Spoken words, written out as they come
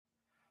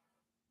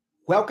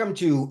Welcome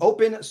to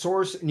Open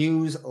Source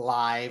News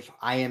Live.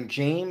 I am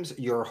James,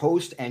 your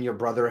host and your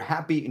brother.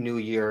 Happy New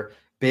Year.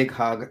 Big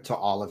hug to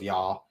all of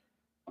y'all.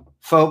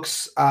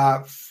 Folks,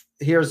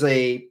 here's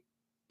a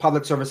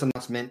public service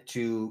announcement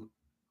to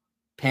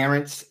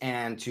parents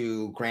and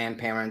to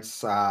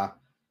grandparents,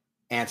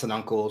 aunts and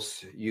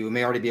uncles. You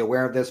may already be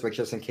aware of this, but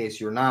just in case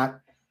you're not,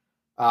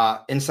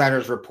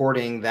 insiders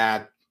reporting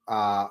that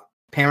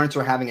parents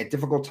are having a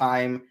difficult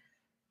time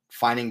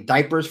finding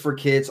diapers for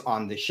kids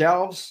on the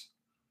shelves.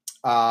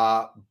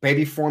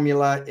 Baby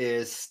formula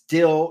is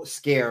still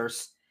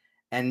scarce,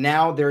 and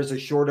now there's a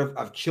shortage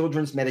of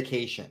children's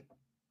medication,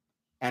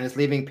 and it's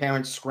leaving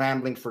parents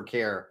scrambling for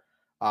care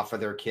for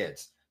their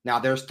kids. Now,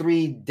 there's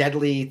three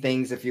deadly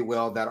things, if you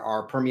will, that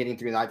are permeating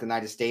through the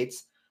United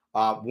States.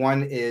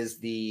 One is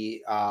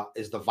the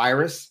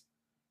virus.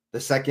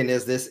 The second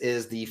is this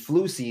is the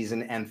flu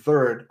season, and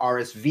third,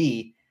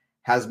 RSV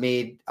has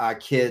made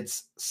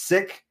kids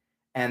sick,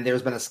 and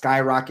there's been a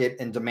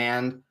skyrocket in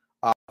demand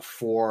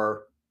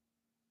for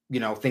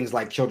things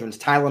like children's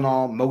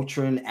Tylenol,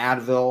 Motrin,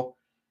 Advil,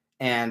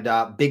 and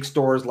big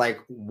stores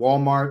like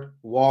Walmart,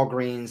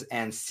 Walgreens,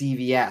 and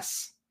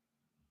CVS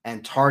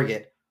and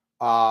Target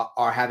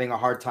are having a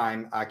hard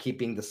time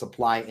keeping the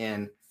supply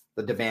in.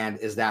 The demand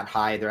is that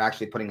high. They're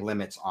actually putting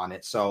limits on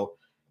it. So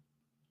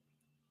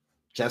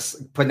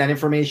just putting that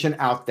information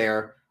out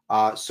there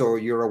so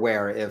you're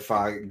aware. If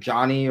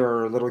Johnny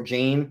or little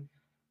Jane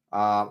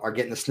are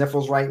getting the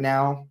sniffles right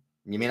now,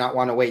 you may not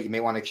want to wait. You may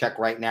want to check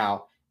right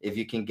now if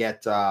you can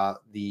get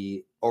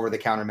the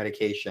over-the-counter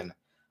medication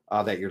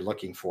that you're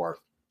looking for.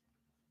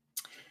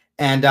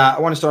 And I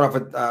want to start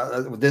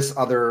off with this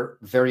other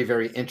very,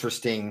 very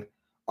interesting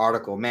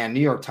article. Man, New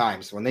York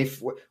Times, when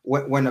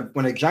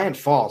a giant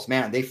falls,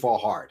 man, they fall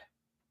hard.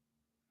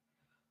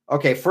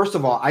 Okay, first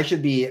of all, I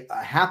should be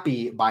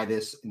happy by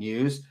this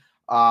news.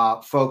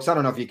 Folks, I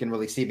don't know if you can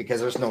really see because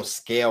there's no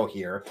scale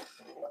here.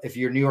 If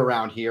you're new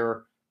around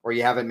here or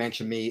you haven't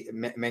mentioned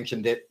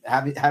it,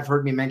 have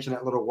heard me mention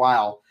it a little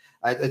while,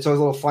 it's always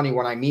a little funny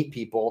when I meet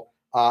people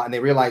and they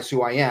realize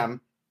who I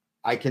am.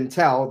 I can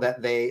tell that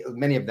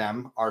many of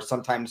them are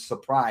sometimes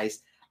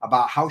surprised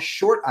about how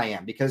short I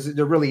am because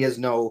there really is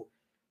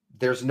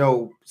there's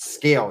no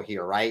scale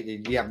here, right?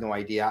 You have no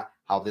idea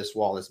how this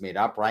wall is made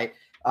up, right?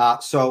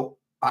 So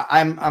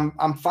I'm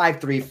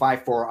 5'3",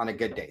 5'4" on a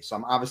good day.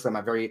 So I'm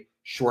a very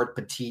short,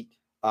 petite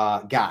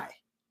guy.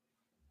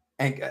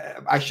 And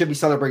I should be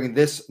celebrating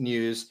this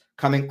news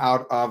coming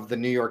out of the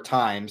New York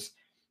Times.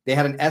 They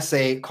had an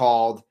essay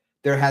called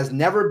 "There Has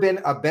Never Been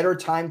a Better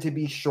Time to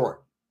Be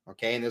Short."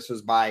 Okay, and this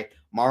was by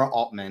Mara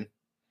Altman.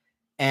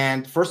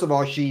 And first of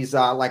all, she's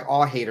like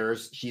all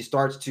haters. She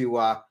starts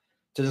to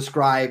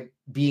describe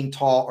being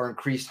tall or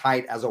increased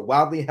height as a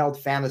wildly held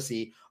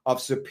fantasy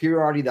of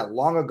superiority that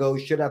long ago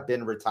should have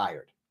been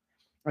retired.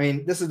 I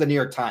mean, this is the New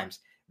York Times.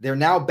 They're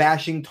now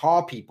bashing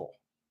tall people.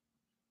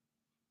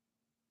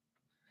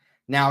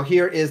 Now,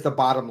 here is the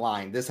bottom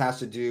line. This has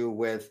to do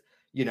with,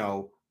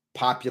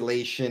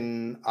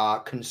 population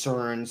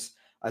concerns.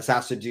 This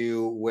has to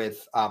do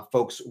with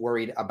folks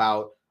worried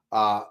about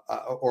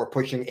or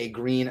pushing a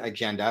green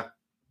agenda.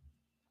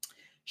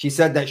 She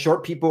said that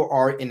short people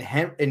are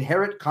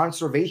inherent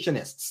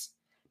conservationists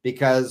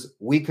because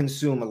we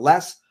consume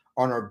less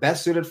and are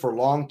best suited for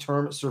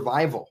long-term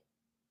survival.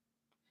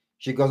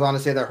 She goes on to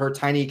say that her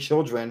tiny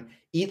children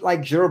eat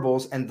like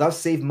gerbils and thus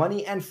save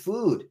money and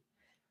food.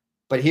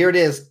 But here it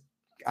is.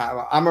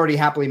 I'm already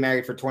happily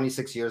married for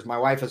 26 years. My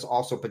wife is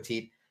also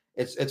petite.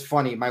 It's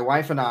funny. My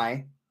wife and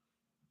I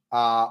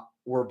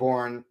were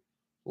born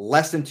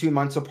less than 2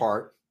 months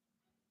apart.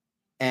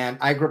 And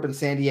I grew up in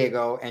San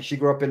Diego and she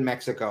grew up in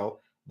Mexico.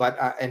 But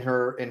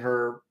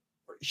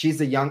she's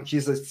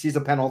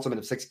a penultimate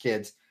of 6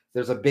 kids.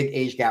 There's a big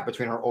age gap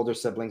between her older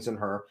siblings and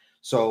her.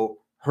 So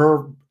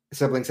her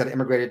siblings had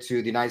immigrated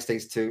to the United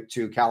States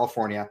to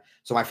California.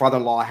 So my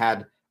father-in-law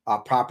had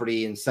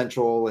property in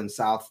central and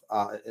south,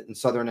 in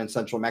southern and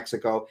central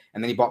Mexico,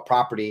 and then he bought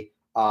property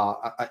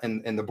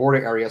in the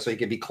border area so he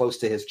could be close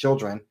to his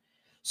children.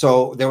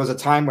 So there was a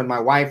time when my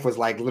wife was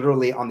like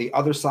literally on the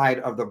other side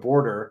of the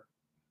border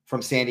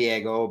from San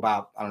Diego,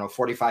 about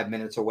 45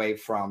 minutes away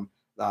from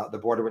the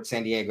border with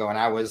San Diego, and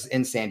I was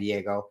in San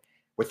Diego.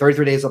 We're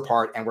 33 days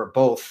apart, and we're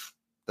both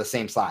the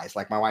same size.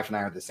 Like my wife and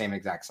I are the same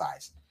exact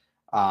size.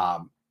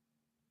 And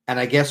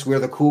I guess we're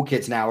the cool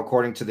kids now,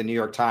 according to the New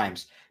York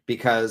Times,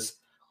 because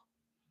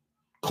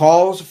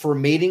calls for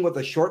mating with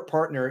a short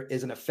partner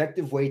is an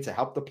effective way to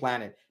help the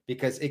planet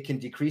because it can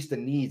decrease the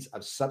needs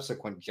of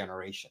subsequent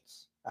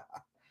generations.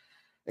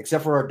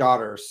 Except for our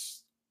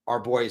daughters, our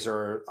boys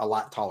are a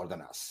lot taller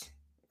than us.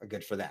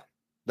 Good for them.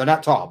 They're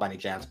not tall by any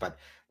chance, but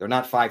they're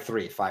not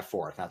 5'3",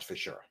 5'4", that's for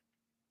sure.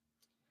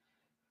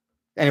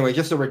 Anyway,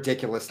 just a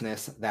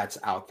ridiculousness that's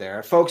out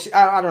there. Folks,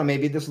 I don't know,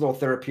 maybe this is a little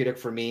therapeutic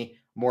for me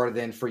more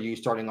than for you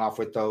starting off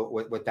with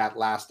that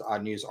last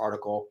news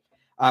article.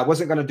 I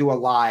wasn't going to do a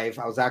live.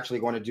 I was actually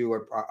going to do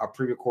a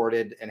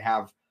pre-recorded and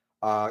have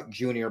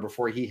Junior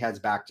before he heads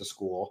back to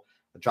school.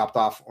 dropped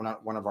off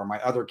one of my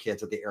other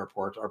kids at the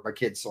airport. Or my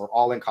kids are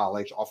all in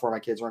college. All 4 of my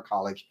kids are in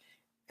college,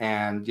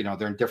 and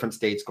they're in different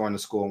states going to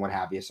school and what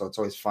have you. So it's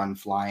always fun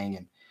flying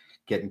and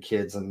getting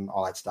kids and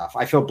all that stuff.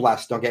 I feel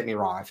blessed. Don't get me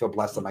wrong. I feel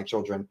blessed that my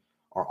children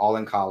are all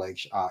in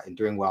college and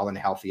doing well and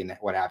healthy and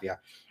what have you.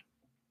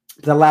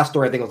 The last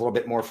story, I think, was a little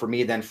bit more for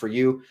me than for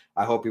you.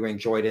 I hope you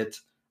enjoyed it.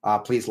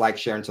 Please like,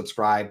 share, and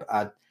subscribe.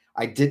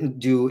 I didn't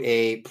do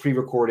a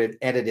pre-recorded,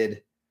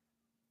 edited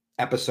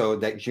episode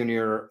that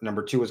Junior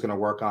number 2 was going to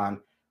work on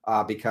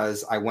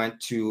because I went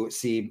to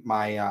see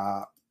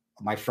my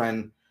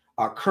friend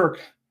Kirk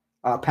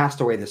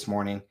passed away this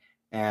morning,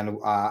 and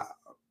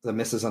the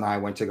missus and I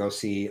went to go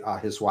see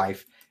his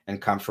wife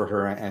and comfort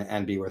her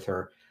and be with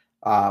her,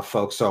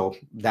 folks. So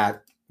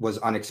that was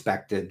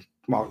unexpected.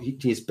 Well,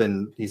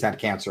 he's had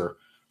cancer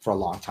for a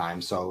long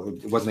time, so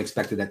it wasn't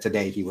expected that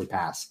today he would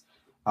pass.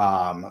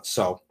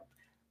 So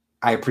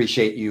I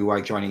appreciate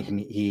you joining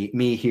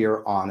me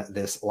here on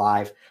this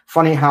live.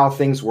 Funny how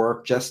things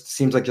work. Just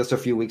seems like just a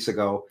few weeks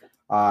ago,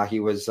 he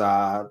was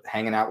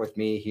hanging out with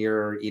me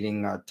here,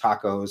 eating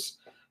tacos,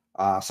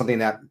 something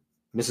that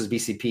Mrs.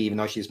 BCP, even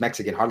though she's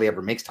Mexican, hardly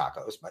ever makes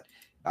tacos,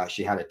 but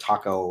she had a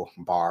taco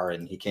bar,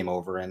 and he came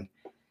over, and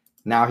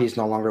now he's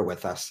no longer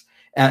with us.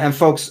 And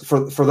folks,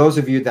 for those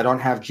of you that don't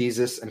have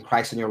Jesus and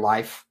Christ in your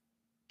life,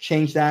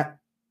 change that.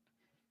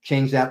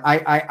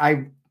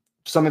 I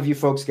some of you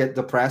folks get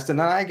depressed,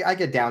 and I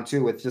get down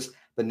too with just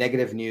the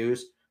negative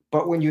news.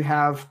 But when you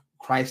have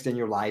Christ in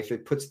your life,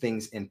 it puts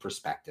things in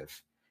perspective.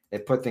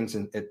 It put things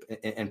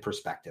in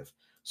perspective.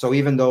 So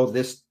even though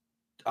this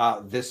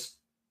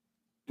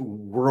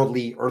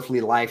worldly,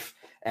 earthly life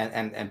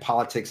and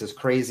politics is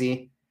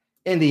crazy,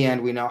 in the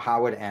end, we know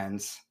how it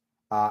ends.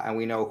 And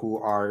we know who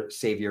our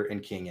Savior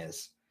and King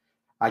is.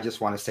 I just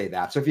want to say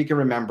that. So if you can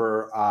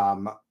remember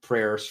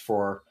prayers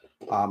for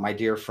my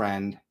dear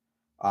friend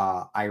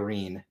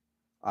Irene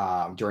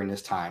during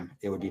this time,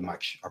 it would be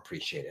much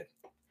appreciated.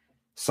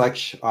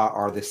 Such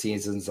are the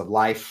seasons of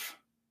life,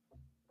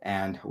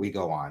 and we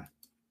go on.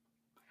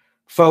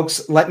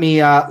 Folks, let me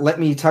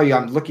tell you,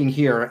 I'm looking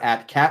here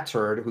at Cat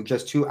Turd, who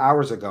just 2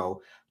 hours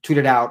ago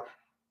tweeted out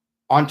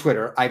on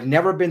Twitter, "I've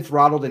never been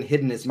throttled and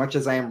hidden as much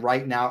as I am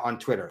right now on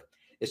Twitter.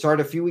 It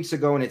started a few weeks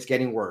ago, and it's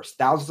getting worse.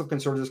 Thousands of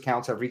conservative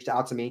accounts have reached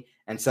out to me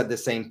and said the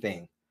same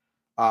thing.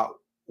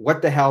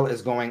 What the hell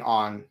is going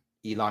on,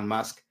 Elon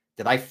Musk?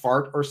 Did I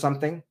fart or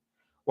something?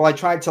 Well, I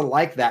tried to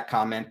like that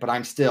comment, but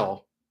I'm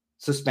still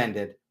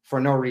suspended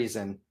for no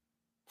reason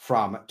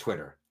from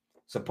Twitter.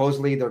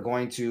 Supposedly, they're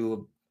going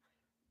to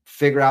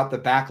figure out the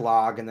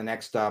backlog in the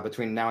next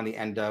between now and the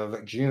end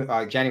of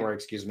January,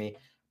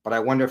 But I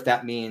wonder if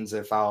that means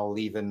if I'll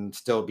even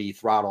still be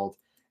throttled,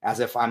 as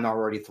if I'm not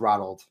already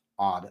throttled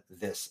on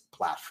this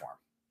platform.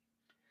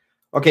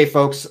 Okay,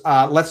 folks,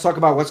 let's talk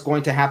about what's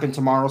going to happen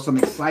tomorrow. Some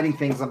exciting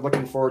things I'm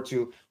looking forward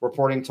to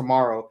reporting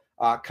tomorrow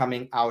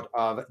coming out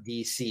of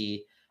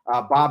DC.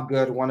 Bob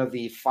Good, one of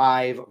the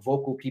 5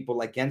 vocal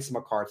people against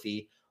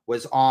McCarthy,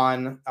 was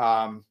on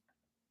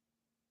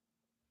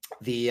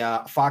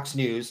the Fox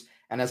News.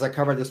 And as I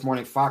covered this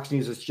morning, Fox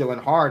News is chilling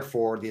hard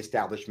for the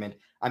establishment.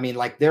 I mean,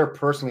 like, they're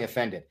personally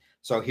offended.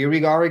 So here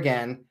we go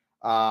again.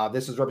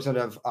 This is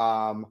Representative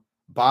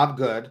Bob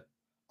Good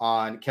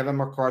on Kevin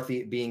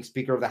McCarthy being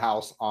Speaker of the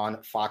House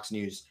on Fox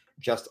News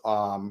just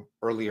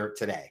earlier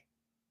today.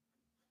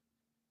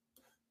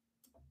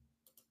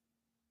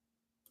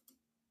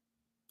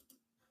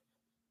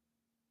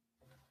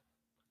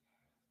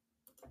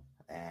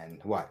 And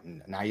what?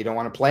 Now you don't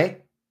want to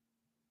play?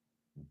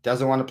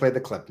 Doesn't want to play the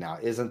clip now.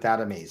 Isn't that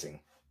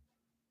amazing?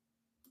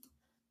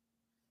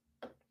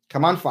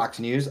 Come on, Fox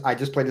News. I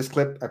just played this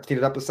clip. I teed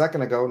it up a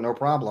second ago. No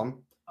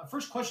problem.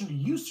 First question to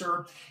you,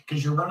 sir,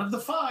 because you're one of the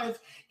 5.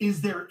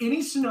 Is there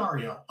any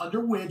scenario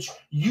under which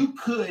you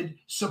could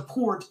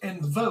support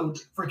and vote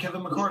for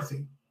Kevin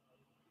McCarthy?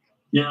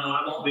 No,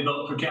 I won't be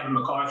voting for Kevin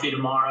McCarthy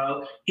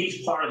tomorrow.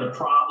 He's part of the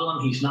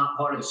problem. He's not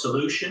part of the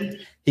solution.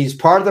 He's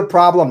part of the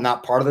problem,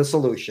 not part of the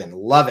solution.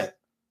 Love it.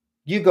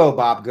 You go,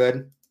 Bob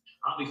Good.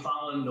 I'll be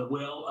following the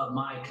will of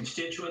my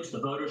constituents, the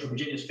voters of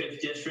Virginia's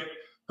 5th District,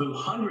 who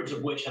hundreds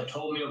of which have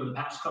told me over the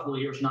past couple of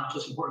years not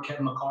to support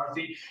Kevin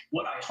McCarthy.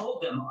 What I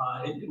told them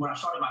when I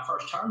started my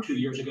first term 2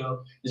 years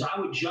ago is I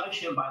would judge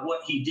him by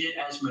what he did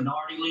as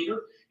minority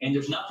leader, and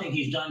there's nothing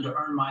he's done to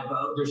earn my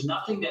vote. There's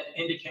nothing that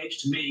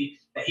indicates to me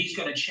that he's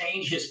going to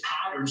change his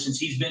pattern since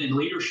he's been in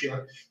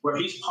leadership, where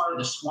he's part of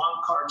the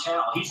swamp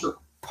cartel. He's the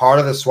part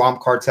of the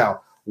swamp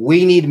cartel.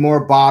 We need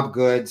more Bob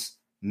Goods,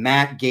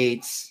 Matt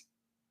Gaetz,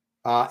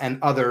 and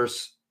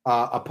others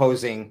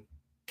opposing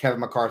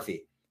Kevin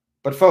McCarthy.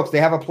 But folks, they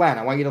have a plan.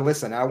 I want you to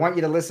listen. I want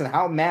you to listen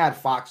how mad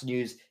Fox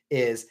News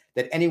is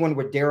that anyone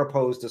would dare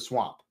oppose the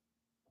swamp.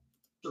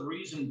 The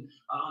reason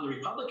on the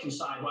Republican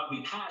side, while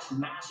we passed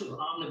massive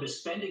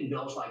omnibus spending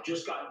bills like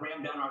just got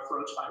rammed down our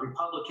throats by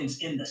Republicans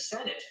in the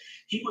Senate,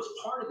 he was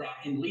part of that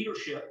in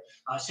leadership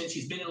since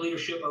he's been in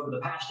leadership over the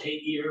past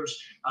 8 years.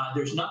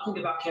 There's nothing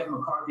about Kevin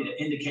McCarthy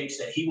that indicates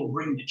that he will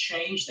bring the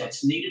change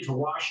that's needed to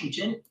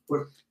Washington.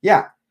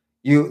 Yeah,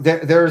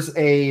 there's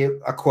a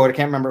quote, I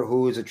can't remember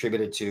who is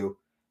attributed to,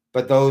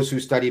 but those who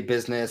study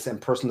business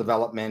and personal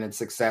development and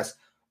success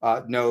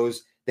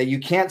knows that you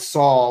can't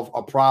solve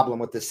a problem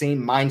with the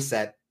same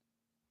mindset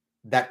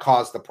that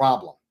caused the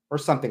problem, or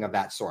something of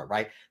that sort,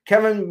 right?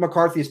 Kevin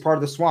McCarthy is part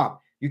of the swamp.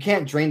 You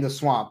can't drain the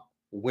swamp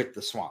with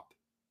the swamp.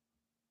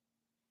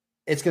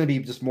 It's going to be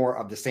just more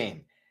of the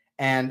same.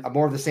 And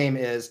more of the same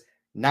is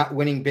not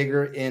winning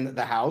bigger in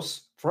the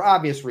House for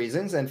obvious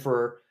reasons. And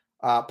for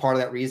part of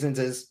that reasons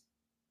is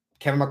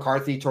Kevin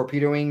McCarthy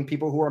torpedoing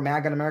people who are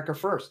MAGA in America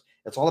first.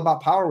 It's all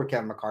about power with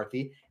Kevin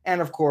McCarthy.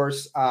 And of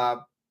course,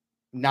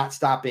 not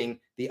stopping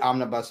the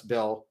omnibus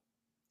bill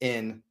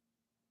in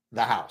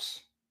the House.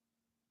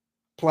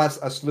 Plus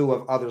a slew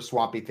of other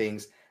swampy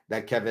things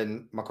that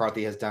Kevin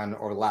McCarthy has done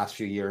over the last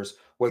few years,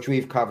 which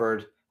we've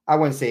covered, I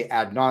wouldn't say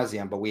ad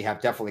nauseum, but we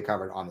have definitely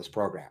covered on this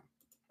program.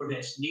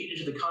 That's needed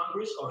to the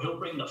Congress, or he'll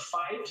bring the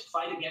fight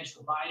against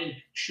the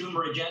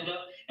Biden-Schumer agenda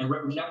and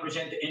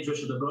represent the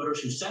interests of the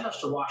voters who sent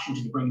us to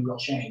Washington to bring real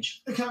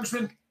change.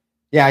 Congressman.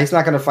 Yeah, he's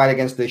not going to fight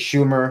against the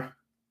Schumer,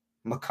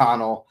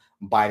 McConnell,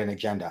 Biden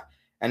agenda.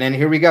 And then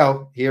here we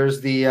go. Here's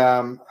the,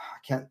 I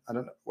don't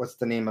know, what's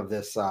the name of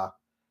this?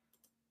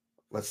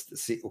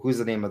 Let's see, who's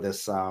the name of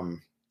this,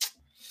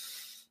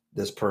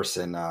 this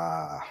person?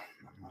 I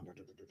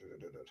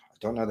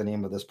don't know the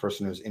name of this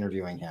person who's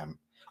interviewing him.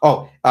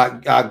 Oh,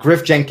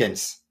 Griff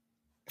Jenkins,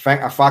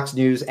 Fox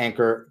News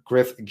anchor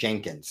Griff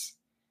Jenkins.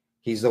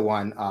 He's the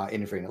one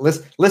interviewing.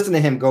 Listen to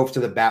him go to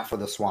the bat for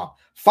the swamp.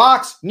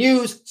 Fox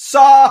News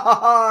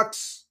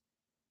sucks.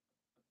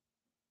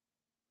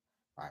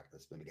 All right,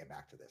 let me get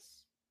back to this.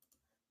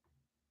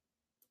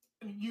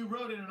 You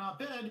wrote in an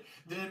op-ed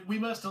that we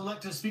must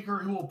elect a speaker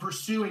who will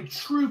pursue a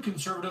true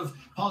conservative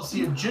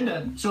policy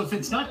agenda. So if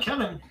it's not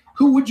Kevin,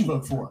 who would you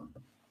vote for?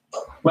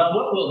 Well,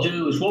 what we'll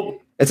do is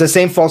it's the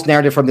same false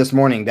narrative from this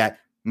morning that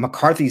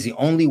McCarthy's the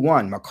only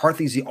one.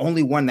 McCarthy's the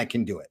only one that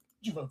can do it. Who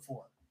would you vote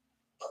for?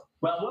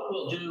 Well, what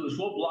we'll do is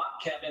we'll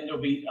block Kevin.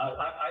 There'll be,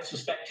 I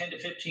suspect, 10 to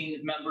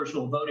 15 members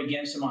will vote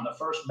against him on the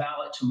first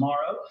ballot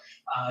tomorrow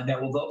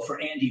that will vote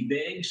for Andy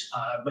Biggs.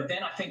 But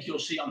then I think you'll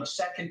see on the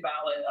second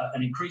ballot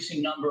an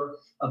increasing number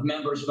of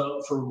members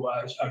vote for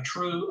a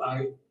true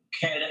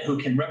candidate who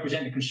can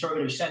represent the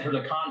conservative center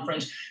of the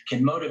conference,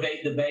 can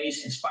motivate the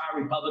base, inspire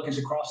Republicans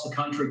across the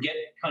country,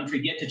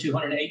 get to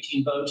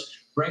 218 votes,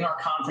 bring our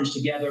conference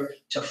together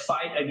to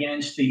fight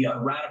against the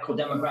radical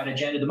Democrat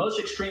agenda, the most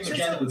extreme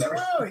agenda we've ever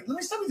seen. Wait, let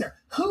me stop you there.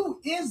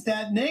 Who is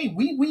that name?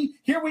 We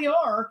here we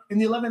are in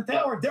the 11th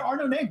hour. There are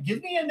no names.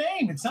 Give me a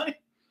name. It's not.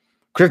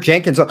 Griff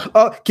Jenkins.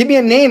 Oh, give me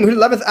a name.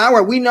 11th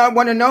hour. We not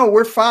want to know.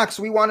 We're Fox.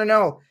 We want to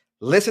know.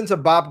 Listen to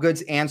Bob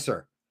Good's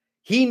answer.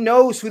 He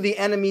knows who the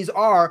enemies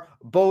are,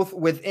 both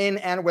within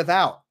and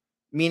without,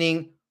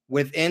 meaning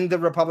within the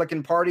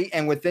Republican Party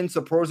and within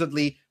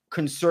supposedly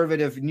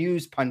conservative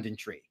news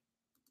punditry.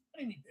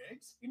 Andy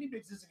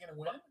Biggs isn't going to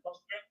win.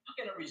 I'm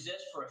going to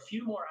resist for a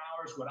few more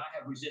hours what I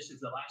have resisted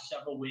for the last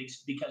several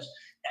weeks, because,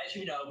 as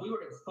you know, if we were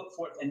to put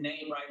forth a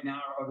name right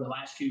now over the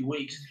last few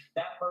weeks,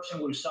 that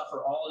person would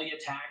suffer all the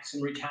attacks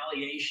and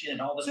retaliation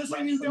and all the. So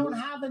you don't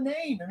have a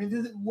name. I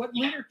mean, what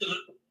leader?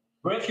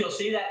 Griff, you'll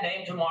see that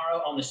name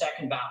tomorrow on the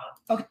second ballot.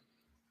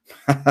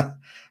 Okay.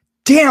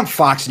 Damn,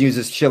 Fox News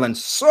is chilling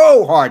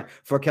so hard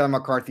for Kevin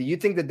McCarthy. You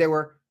think that they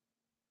were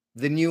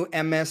the new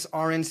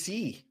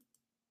MSRNC?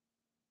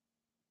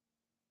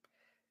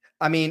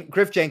 I mean,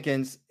 Griff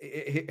Jenkins,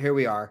 here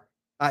we are.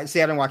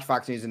 See, I don't watch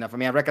Fox News enough. I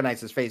mean, I recognize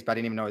his face, but I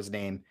didn't even know his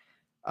name.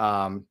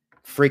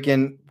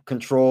 Freaking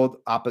controlled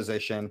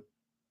opposition.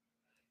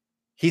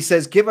 He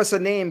says, give us a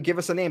name. But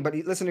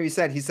listen to what he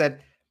said. He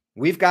said,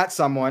 we've got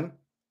someone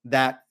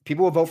that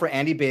people will vote for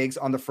Andy Biggs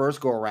on the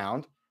first go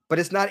around, but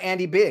it's not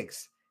Andy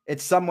Biggs.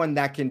 It's someone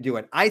that can do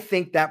it. I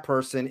think that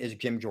person is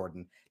Jim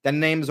Jordan. That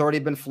name has already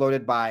been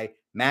floated by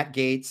Matt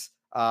Gaetz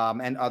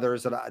and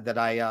others that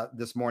I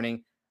this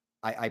morning.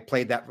 I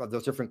played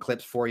those different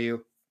clips for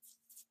you.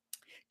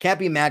 Can't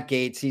be Matt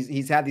Gaetz.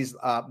 He's had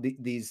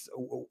these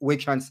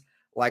witch hunts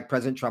like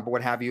President Trump or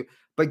what have you.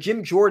 But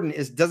Jim Jordan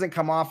doesn't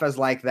come off as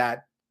like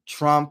that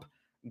Trump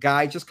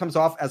guy. Just comes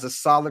off as a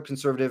solid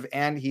conservative,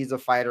 and he's a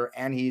fighter,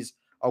 and he's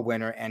a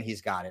winner, and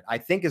he's got it. I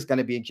think it's going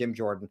to be Jim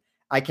Jordan.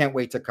 I can't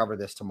wait to cover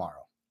this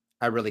tomorrow.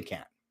 I really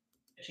can't.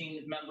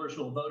 15 members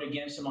will vote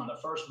against him on the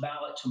first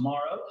ballot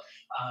tomorrow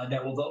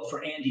that will vote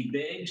for Andy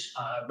Biggs.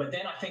 But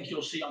then I think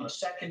you'll see on the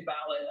second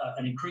ballot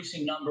an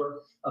increasing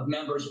number of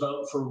members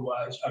vote for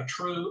a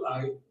true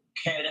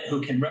candidate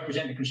who can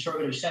represent the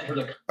conservative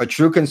center. A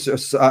true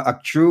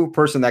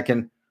person that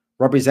can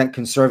represent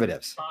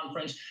conservatives.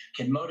 Conference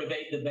can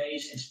motivate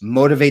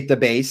the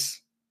base.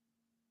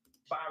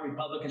 Fire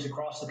Republicans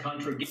across the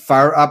country.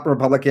 Fire up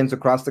Republicans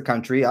across the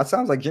country. That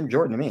sounds like Jim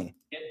Jordan to me.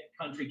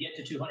 Get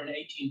to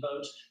 218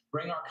 votes,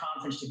 bring our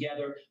conference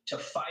together to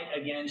fight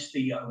against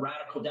the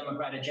radical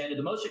Democrat agenda,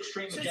 the most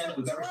extreme agenda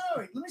we've ever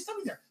seen. Let me stop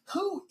you there.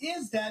 Who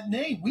is that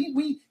name?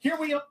 Here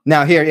we are.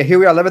 Now here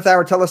we are, 11th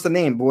hour. Tell us the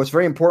name. But what's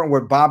very important,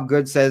 where Bob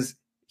Good says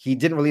he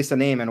didn't release the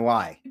name and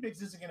why.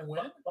 Biggs isn't going to win.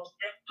 I'm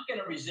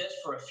going to resist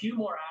for a few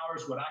more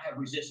hours what I have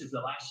resisted for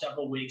the last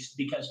several weeks,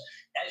 because,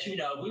 as you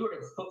know, if we were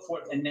to put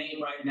forth a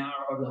name right now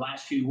over the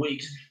last few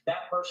weeks,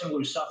 that person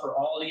would suffer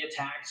all the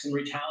attacks and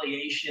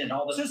retaliation and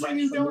all the. So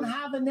you don't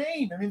have a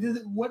name. I mean,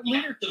 what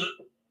leader?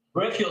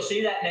 Griff, you'll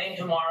see that name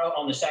tomorrow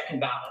on the second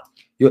ballot.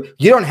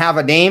 You don't have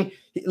a name.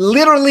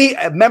 Literally,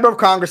 a member of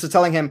Congress is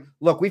telling him,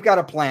 look, we've got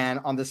a plan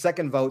on the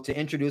second vote to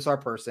introduce our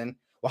person.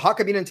 Well, how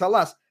come you didn't tell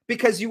us?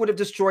 Because you would have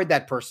destroyed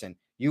that person.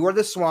 You are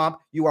the swamp.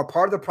 You are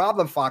part of the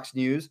problem, Fox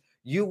News.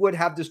 You would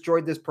have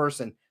destroyed this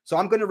person. So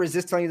I'm going to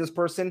resist telling you this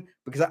person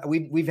because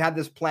we've had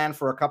this plan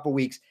for a couple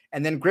weeks.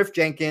 And then Griff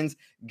Jenkins,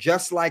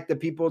 just like the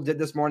people did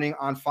this morning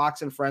on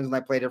Fox and Friends, and I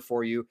played it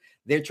for you,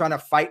 they're trying to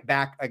fight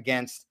back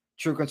against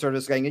true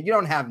conservatives saying, you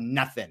don't have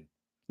nothing.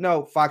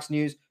 No, Fox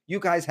News, you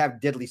guys have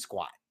diddly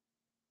squat,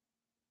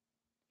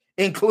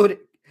 including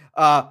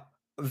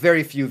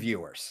very few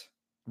viewers,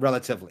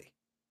 relatively.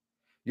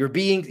 You're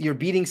beating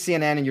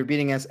CNN and you're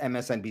beating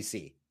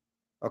MSNBC.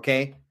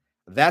 Okay.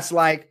 That's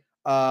like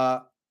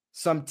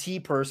some T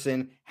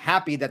person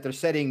happy that they're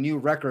setting new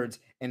records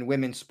in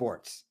women's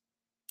sports.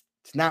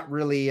 It's not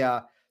really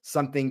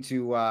something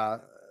to,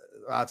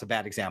 that's a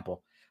bad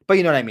example, but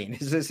you know what I mean?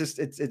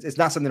 It's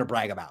not something to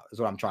brag about is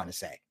what I'm trying to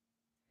say.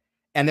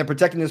 And they're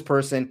protecting this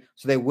person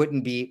so they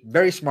wouldn't be.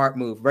 Very smart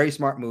move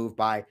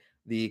by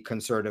the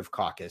conservative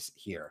caucus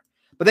here.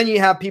 But then you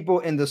have people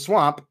in the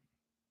swamp.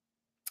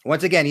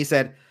 Once again, he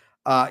says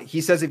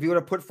if you would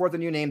have put forth a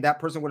new name, that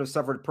person would have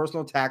suffered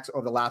personal attacks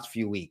over the last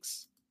few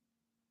weeks.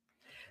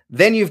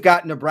 Then you've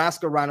got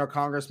Nebraska Rhino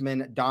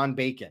Congressman Don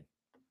Bacon,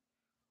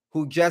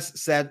 who just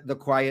said the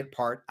quiet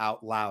part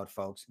out loud,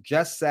 folks.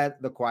 Just said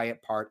the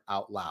quiet part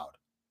out loud.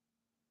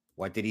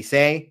 What did he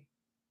say?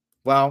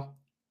 Well,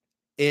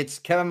 it's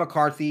Kevin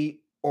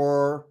McCarthy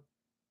or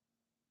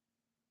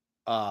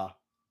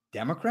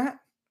Democrat.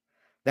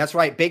 That's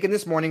right. Bacon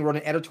this morning wrote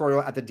an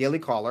editorial at the Daily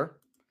Caller.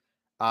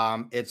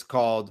 It's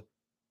called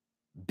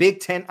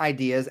Big Tent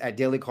Ideas at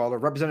Daily Caller.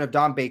 Representative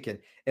Don Bacon.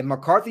 If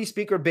McCarthy's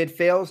speaker bid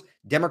fails,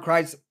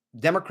 Democrats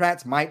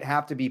might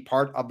have to be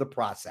part of the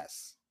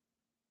process.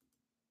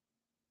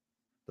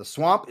 The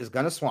swamp is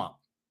going to swamp.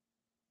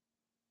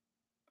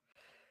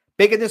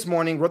 Bacon this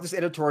morning wrote this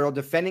editorial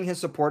defending his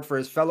support for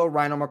his fellow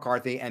Rhino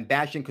McCarthy and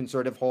bashing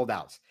conservative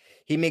holdouts.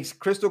 He makes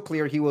crystal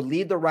clear he will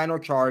lead the Rhino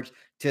charge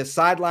to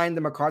sideline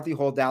the McCarthy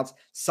holdouts,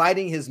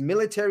 citing his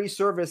military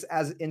service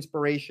as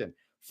inspiration.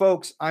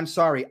 Folks, I'm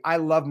sorry. I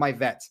love my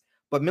vets,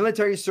 but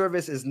military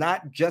service is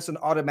not just an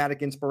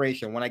automatic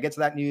inspiration. When I get to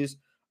that news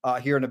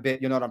here in a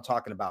bit, you know what I'm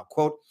talking about.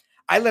 Quote,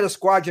 I led a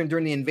squadron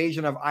during the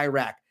invasion of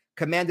Iraq,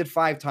 commanded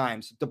 5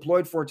 times,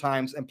 deployed 4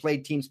 times, and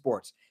played team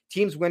sports.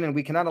 Teams win, and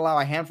we cannot allow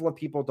a handful of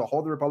people to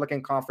hold the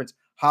Republican conference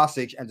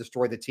hostage and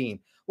destroy the team.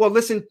 Well,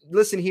 listen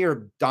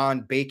here,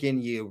 Don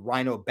Bacon, you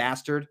Rhino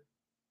bastard.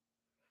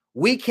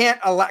 We can't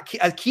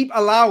keep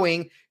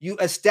allowing you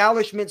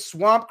establishment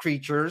swamp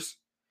creatures,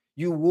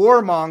 you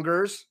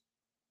warmongers,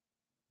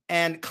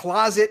 and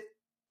closet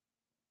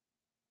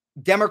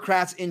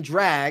Democrats in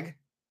drag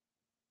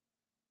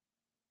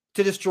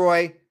to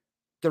destroy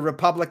the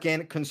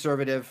Republican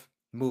conservative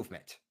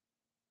movement.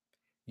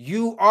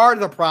 You are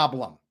the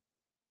problem,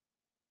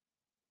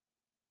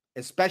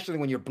 especially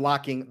when you're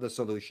blocking the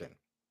solution.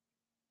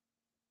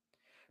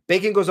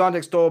 Bacon goes on to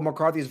extol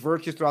McCarthy's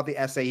virtues throughout the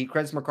essay. He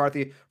credits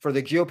McCarthy for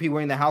the GOP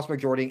winning the House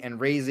majority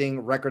and raising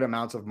record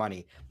amounts of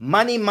money.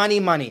 Money, money,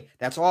 money.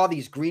 That's all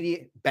these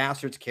greedy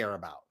bastards care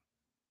about.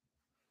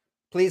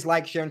 Please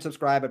like, share, and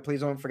subscribe. But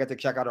please don't forget to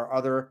check out our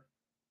other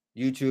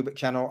YouTube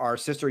channel, our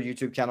sister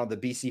YouTube channel, the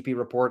BCP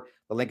Report.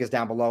 The link is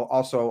down below.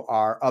 Also,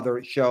 our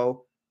other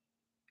show,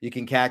 you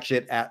can catch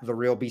it at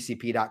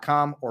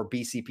therealbcp.com or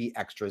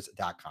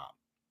bcpextras.com.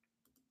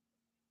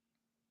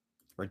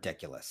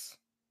 Ridiculous.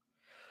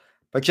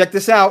 But check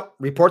this out.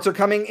 Reports are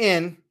coming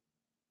in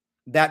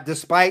that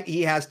despite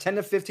he has 10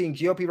 to 15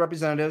 GOP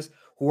representatives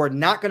who are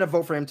not going to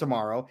vote for him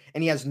tomorrow,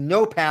 and he has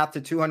no path to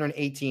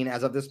 218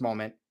 as of this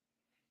moment,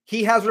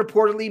 he has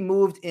reportedly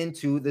moved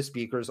into the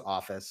speaker's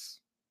office.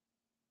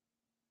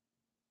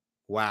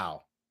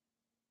 Wow.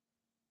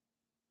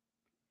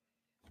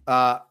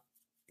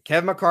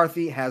 Kevin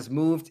McCarthy has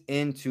moved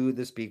into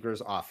the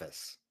speaker's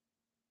office.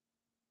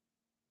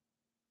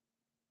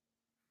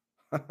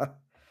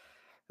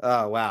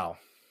 Oh, wow.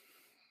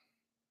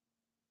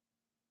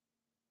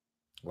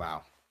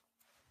 Wow.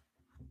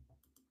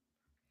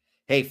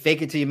 Hey,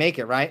 fake it till you make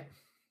it, right?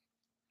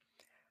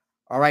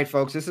 All right,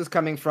 folks. This is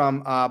coming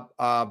from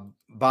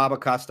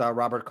Robert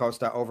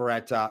Costa over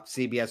at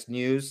CBS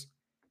News.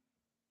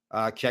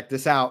 Check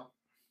this out.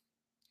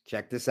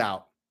 Check this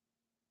out.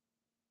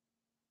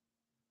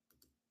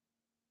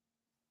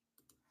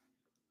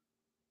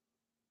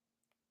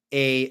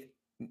 A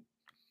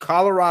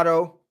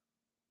Colorado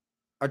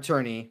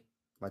attorney.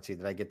 Let's see.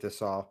 Did I get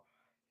this all?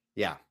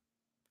 Yeah.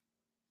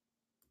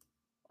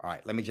 All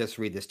right. Let me just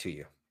read this to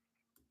you.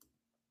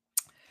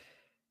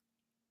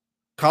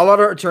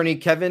 Colorado attorney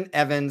Kevin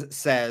Evans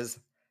says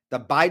the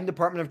Biden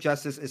Department of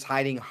Justice is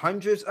hiding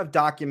hundreds of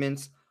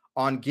documents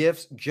on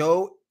gifts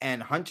Joe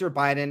and Hunter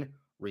Biden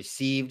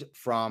received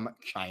from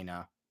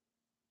China.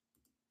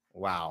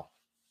 Wow.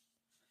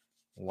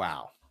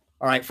 Wow.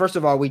 All right. First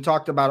of all, we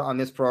talked about it on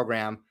this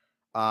program.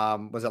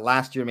 Was it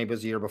last year? Maybe it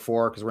was the year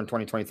before, because we're in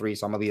 2023.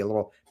 So I'm going to be a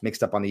little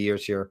mixed up on the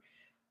years here.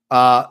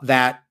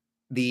 That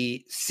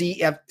the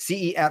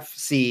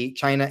CEFC,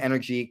 China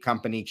Energy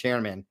Company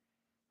chairman,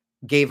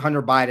 gave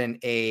Hunter Biden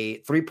a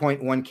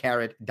 3.1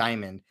 carat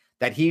diamond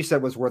that he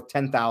said was worth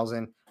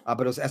 $10,000,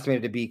 but it was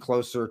estimated to be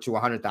closer to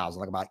 $100,000,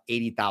 like about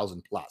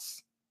 $80,000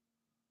 plus.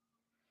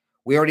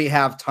 We already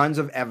have tons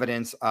of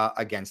evidence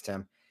against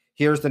him.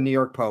 Here's the New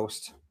York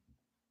Post.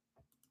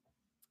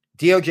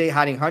 DOJ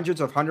hiding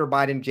hundreds of Hunter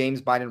Biden,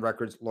 James Biden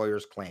records,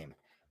 lawyers claim.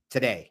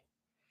 Today,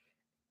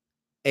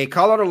 a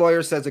Colorado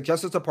lawyer says the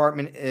Justice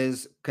Department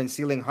is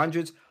concealing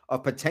hundreds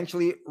of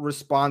potentially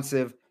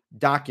responsive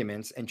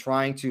documents and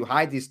trying to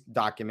hide these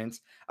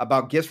documents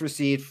about gifts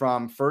received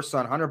from first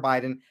son Hunter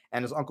Biden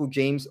and his uncle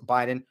James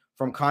Biden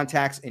from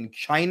contacts in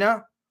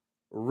China,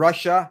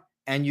 Russia,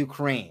 and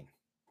Ukraine.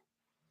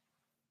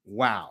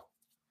 Wow.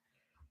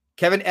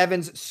 Kevin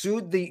Evans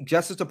sued the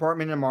Justice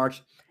Department in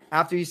March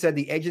after he said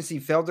the agency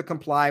failed to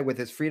comply with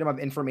his Freedom of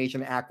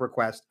Information Act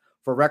request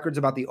for records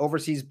about the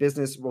overseas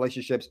business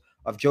relationships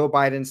of Joe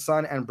Biden's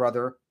son and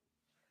brother.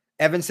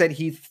 Evans said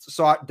he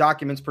sought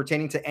documents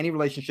pertaining to any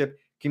relationship,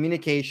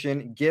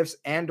 communication, gifts,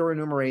 and/or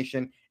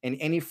enumeration in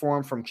any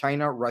form from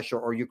China, Russia,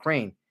 or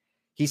Ukraine.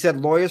 He said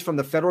lawyers from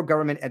the federal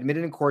government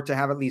admitted in court to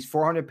have at least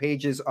 400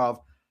 pages of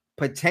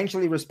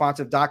potentially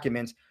responsive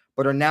documents,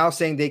 but are now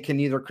saying they can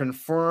neither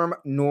confirm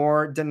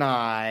nor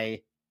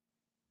deny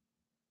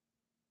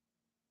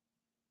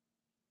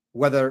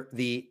whether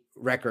the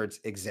records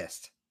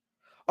exist.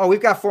 Oh,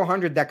 we've got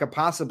 400 that could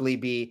possibly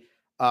be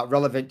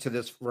relevant to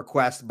this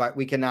request, but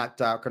we cannot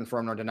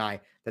confirm nor deny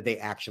that they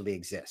actually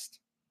exist.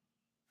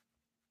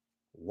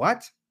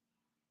 What?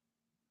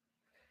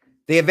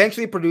 They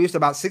eventually produced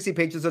about 60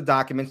 pages of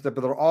documents that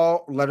were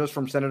all letters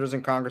from senators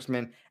and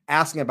congressmen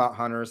asking about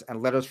Hunters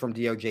and letters from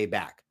DOJ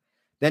back.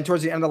 Then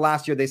towards the end of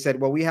last year, they said,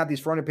 well, we have these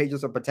 400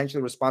 pages of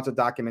potentially responsive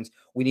documents.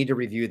 We need to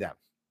review them.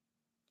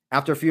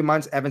 After a few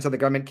months, Evans said the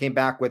government came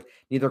back with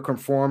neither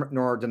confirm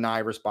nor deny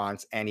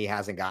response, and he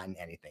hasn't gotten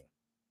anything.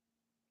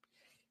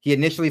 He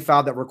initially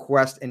filed that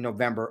request in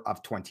November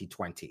of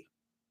 2020.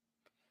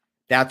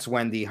 That's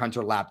when the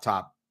Hunter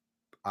laptop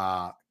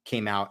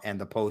came out, and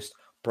the Post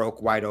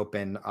broke wide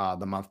open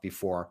the month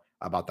before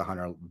about the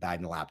Hunter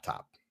Biden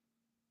laptop.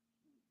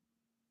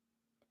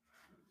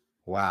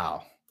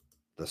 Wow.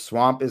 The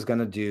swamp is going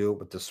to do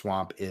what the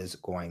swamp is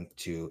going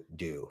to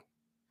do.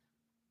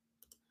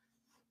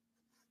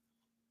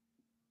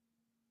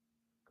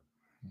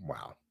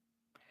 Wow.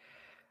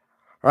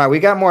 All right, we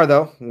got more,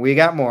 though. We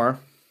got more.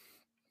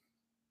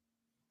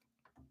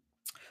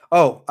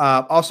 Oh,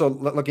 also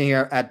looking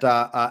here at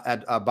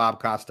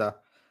Bob Costa.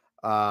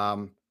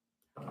 I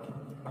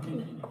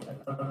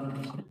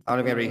don't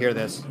even able to hear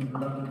this.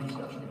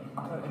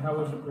 How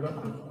was it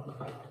productive?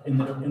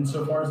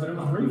 Insofar as that it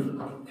was brief.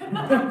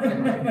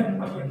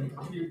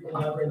 Can you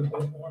elaborate a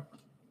bit more?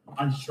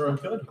 I'm sure I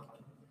could.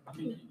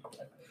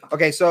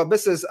 Okay, so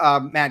this is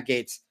Matt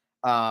Gaetz.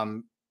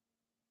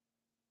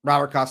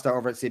 Robert Costa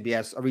over at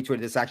CBS retweeted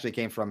this. Actually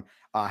came from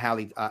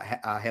Haley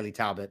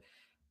Talbot.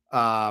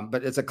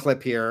 But it's a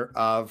clip here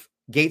of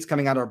Gaetz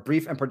coming out of a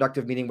brief and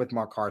productive meeting with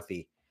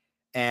McCarthy.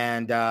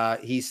 And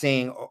he's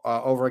saying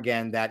over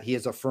again that he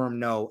is a firm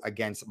no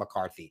against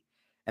McCarthy.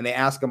 And they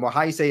ask him, well,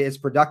 how do you say it's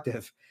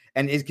productive?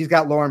 And he's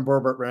got Lauren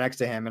Boebert right next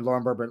to him. And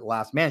Lauren Boebert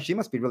laughs, man, she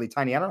must be really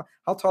tiny. I don't know.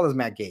 How tall is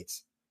Matt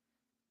Gaetz?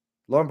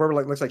 Lauren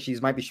Boebert looks like she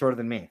might be shorter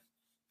than me.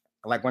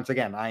 Like, once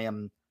again, I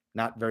am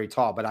not very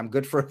tall, but I'm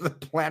good for the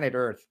planet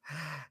Earth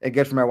and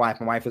good for my wife.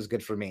 My wife is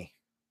good for me.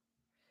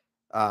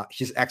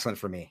 She's excellent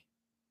for me.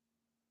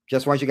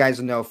 Just want you guys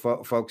to know,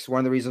 folks, one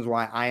of the reasons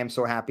why I am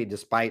so happy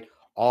despite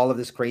all of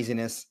this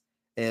craziness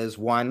is,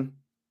 one,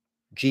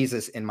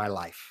 Jesus in my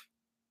life.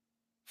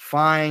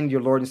 Find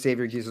your Lord and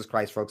Savior, Jesus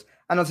Christ, folks.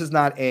 I know this is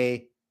not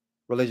a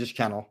religious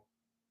channel,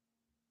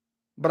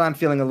 but I'm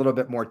feeling a little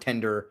bit more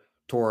tender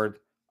toward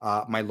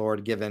my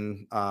Lord,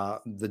 given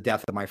the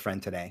death of my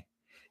friend today.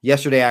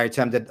 Yesterday, I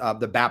attended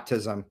the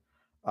baptism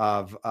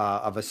of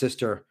a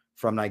sister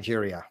from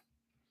Nigeria.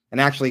 And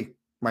actually,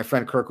 my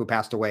friend Kirk, who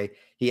passed away,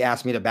 he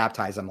asked me to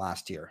baptize him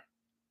last year.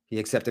 He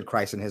accepted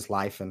Christ in his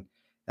life, and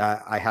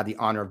I had the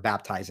honor of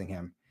baptizing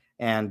him.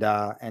 And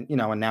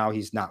now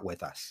he's not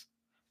with us.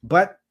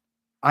 But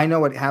I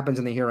know what happens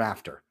in the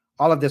hereafter.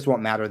 All of this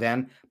won't matter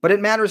then, but it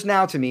matters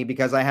now to me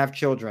because I have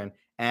children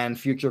and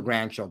future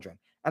grandchildren.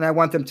 And I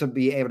want them to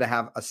be able to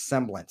have a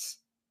semblance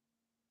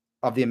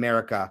of the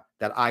America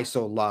that I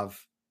so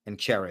love and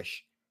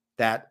cherish,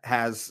 that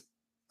has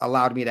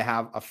allowed me to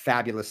have a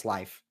fabulous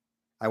life.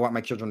 I want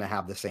my children to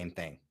have the same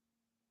thing.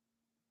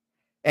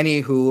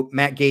 Anywho,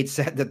 Matt Gaetz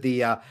said that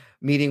the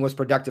meeting was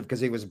productive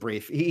because it was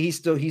brief. He's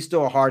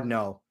still a hard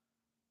no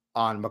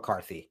on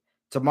McCarthy.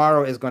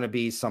 Tomorrow is going to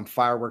be some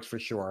fireworks for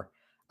sure.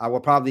 I will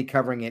probably be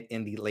covering it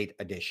in the late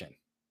edition.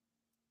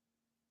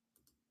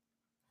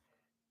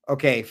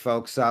 Okay,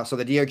 folks. So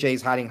the DOJ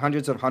is hiding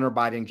hundreds of Hunter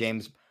Biden,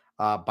 James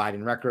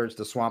Biden records.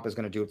 The swamp is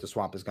going to do what the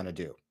swamp is going to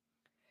do.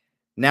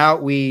 Now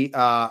we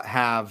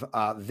have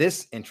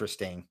this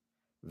interesting,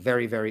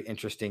 very, very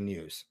interesting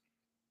news.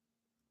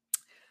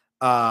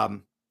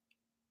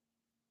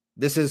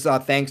 This is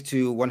thanks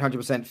to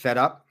 100% Fed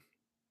Up.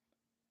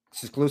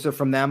 It's exclusive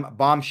from them.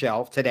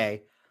 Bombshell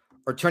today.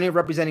 Attorney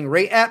representing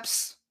Ray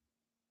Epps,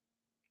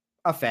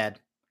 a Fed.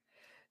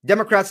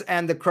 Democrats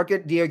and the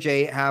crooked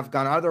DOJ have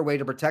gone out of their way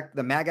to protect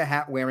the MAGA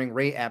hat wearing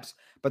Ray Epps,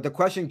 but the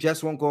question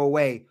just won't go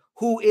away.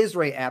 Who is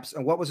Ray Epps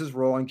and what was his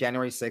role on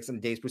January 6th and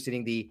the days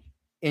preceding the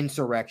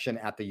insurrection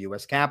at the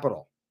U.S.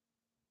 Capitol?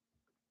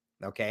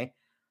 Okay,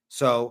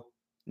 so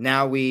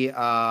now we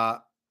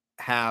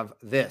have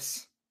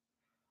this.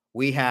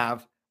 We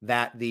have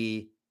that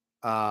the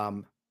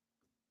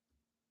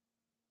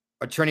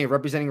attorney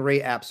representing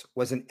Ray Epps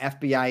was an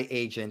FBI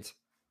agent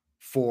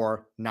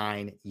for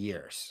 9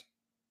 years.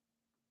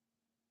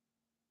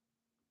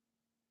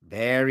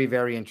 Very,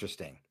 very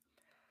interesting.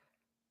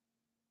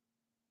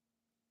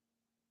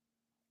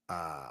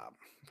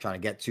 Trying to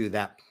get to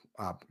that.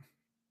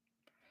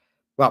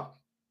 The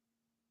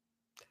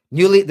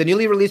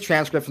newly released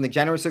transcript from the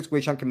January 6th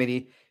Witch Hunt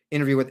Committee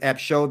interview with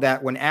Epps showed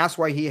that when asked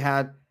why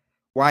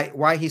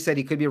he said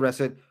he could be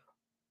arrested,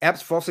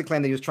 Epps falsely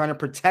claimed that he was trying to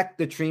protect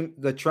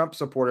the Trump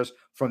supporters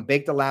from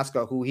Baked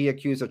Alaska, who he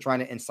accused of trying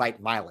to incite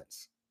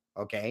violence.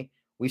 Okay,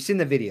 we've seen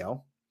the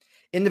video.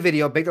 In the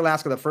video, Baked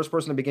Alaska, the first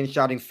person to begin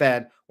shouting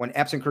 "Fed" when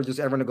Epps encourages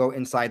everyone to go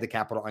inside the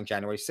Capitol on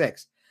January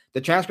 6th.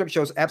 The transcript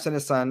shows Epps and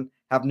his son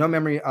have no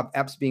memory of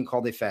Epps being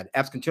called a Fed.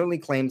 Epps continually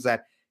claims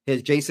that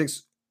his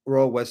J6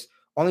 role was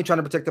only trying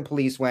to protect the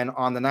police when,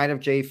 on the night of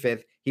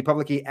J5th, he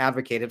publicly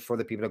advocated for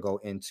the people to go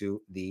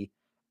into the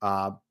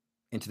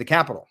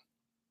Capitol.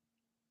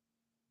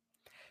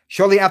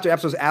 Shortly after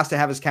Epps was asked to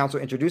have his counsel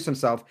introduce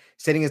himself,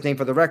 stating his name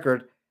for the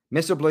record,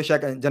 Mr.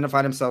 Blicek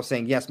identified himself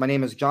saying, "Yes, my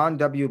name is John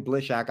W.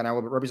 Blicek, and I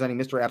will be representing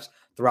Mr. Epps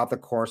throughout the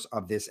course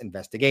of this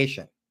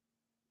investigation."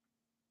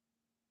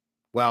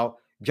 Well,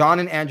 John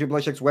and Andrew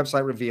Blicek's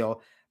website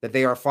reveal that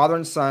they are father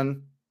and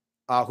son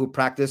who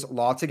practice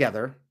law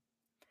together.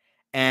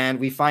 And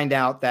we find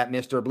out that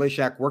Mr.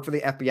 Blicek worked for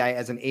the FBI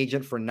as an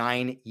agent for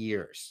 9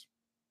 years,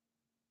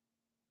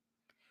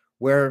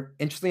 where,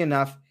 interestingly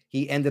enough,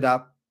 he ended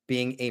up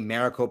being a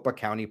Maricopa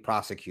County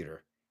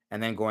prosecutor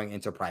and then going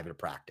into private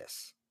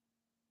practice.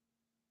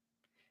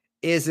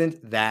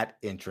 Isn't that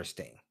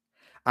interesting?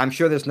 I'm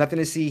sure there's nothing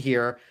to see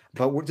here,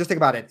 but just think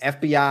about it.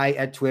 FBI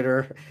at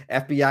Twitter,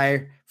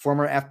 FBI,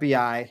 former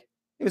FBI.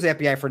 It was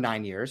FBI for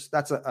 9 years.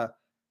 That's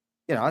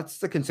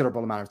it's a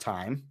considerable amount of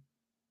time.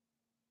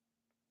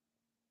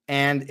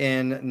 And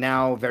in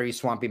now very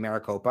swampy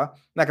Maricopa. I'm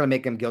not going to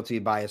make him guilty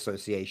by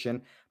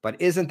association,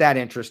 but isn't that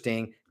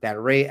interesting that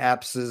Ray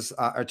Epps'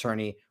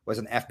 attorney was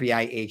an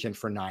FBI agent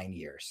for 9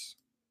 years?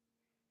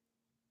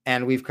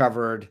 And we've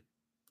covered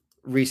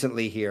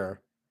recently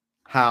here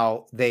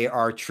how they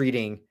are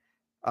treating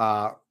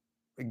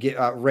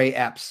Ray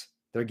Epps.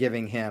 They're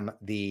giving him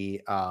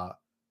the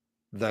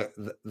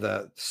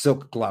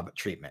silk glove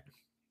treatment.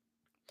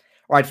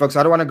 All right, folks,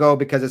 I don't want to go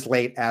because it's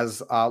late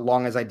as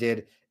long as I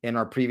did in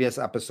our previous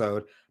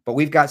episode, but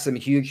we've got some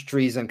huge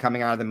treason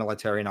coming out of the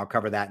military, and I'll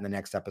cover that in the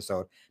next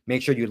episode.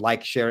 Make sure you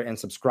like, share, and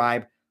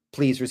subscribe.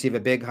 Please receive a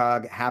big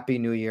hug. Happy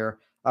New Year.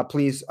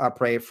 Please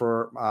pray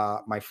for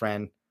my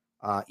friend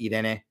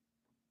Irene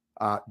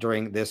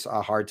during this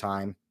hard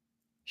time.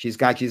 She's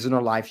got Jesus in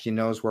her life. She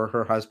knows where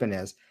her husband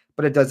is,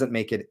 but it doesn't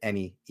make it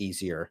any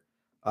easier.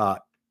 And,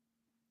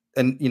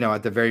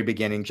 at the very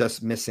beginning,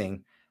 just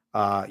missing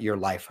your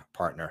life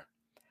partner.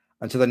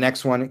 Until the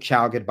next one,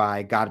 ciao,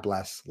 goodbye. God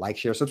bless. Like,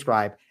 share,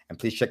 subscribe, and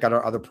please check out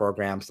our other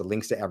programs. The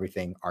links to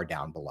everything are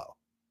down below.